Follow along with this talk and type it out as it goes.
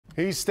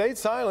He stayed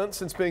silent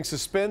since being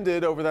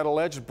suspended over that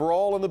alleged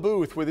brawl in the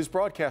booth with his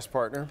broadcast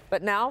partner.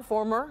 But now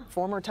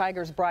former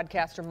Tigers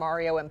broadcaster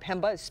Mario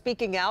Impemba is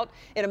speaking out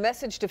in a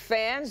message to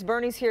fans.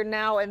 Bernie's here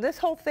now, and this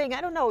whole thing, I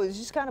don't know, is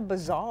just kind of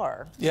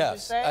bizarre.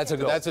 Yes,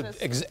 that's an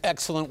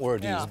excellent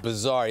word to use,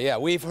 bizarre. Yeah,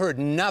 we've heard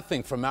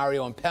nothing from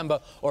Mario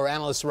Impemba or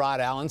analyst Rod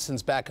Allen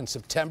since back in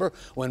September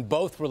when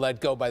both were let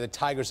go by the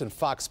Tigers and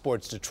Fox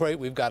Sports Detroit.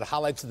 We've got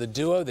highlights of the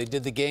duo. They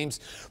did the games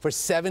for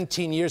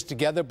 17 years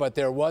together, but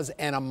there was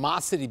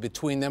animosity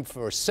between them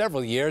for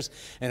several years,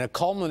 and it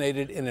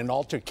culminated in an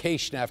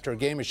altercation after a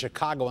game in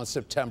Chicago on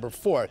September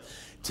 4th.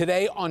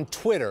 Today on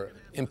Twitter,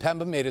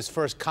 Impemba made his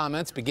first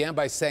comments, began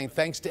by saying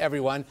thanks to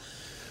everyone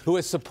who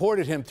has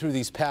supported him through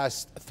these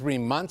past 3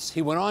 months.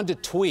 He went on to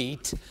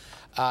tweet,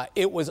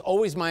 it was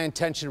always my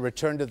intention to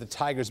return to the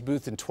Tigers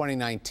booth in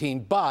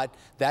 2019, but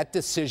that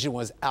decision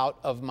was out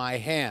of my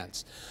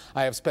hands.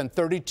 I have spent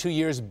 32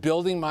 years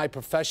building my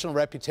professional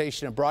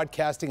reputation in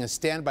broadcasting and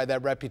stand by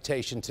that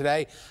reputation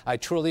today. I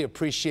truly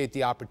appreciate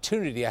the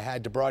opportunity I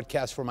had to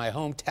broadcast for my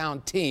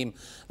hometown team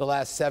the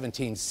last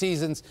 17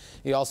 seasons.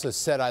 He also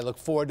said, I look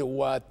forward to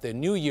what the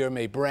new year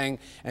may bring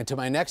and to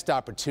my next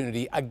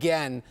opportunity.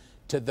 Again,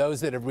 to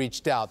those that have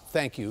reached out,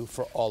 thank you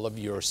for all of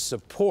your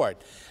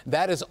support.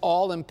 That is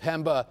all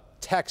Impemba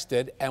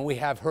texted, and we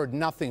have heard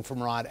nothing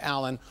from Rod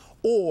Allen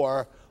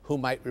or who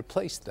might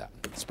replace them.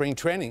 Spring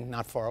training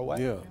not far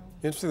away. Yeah.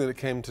 Interesting that it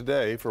came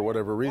today for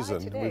whatever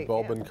reason. We've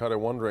all been kind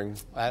of wondering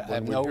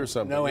when we hear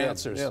something. No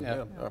answers.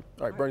 All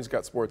right, Bernie's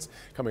got sports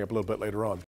coming up a little bit later on.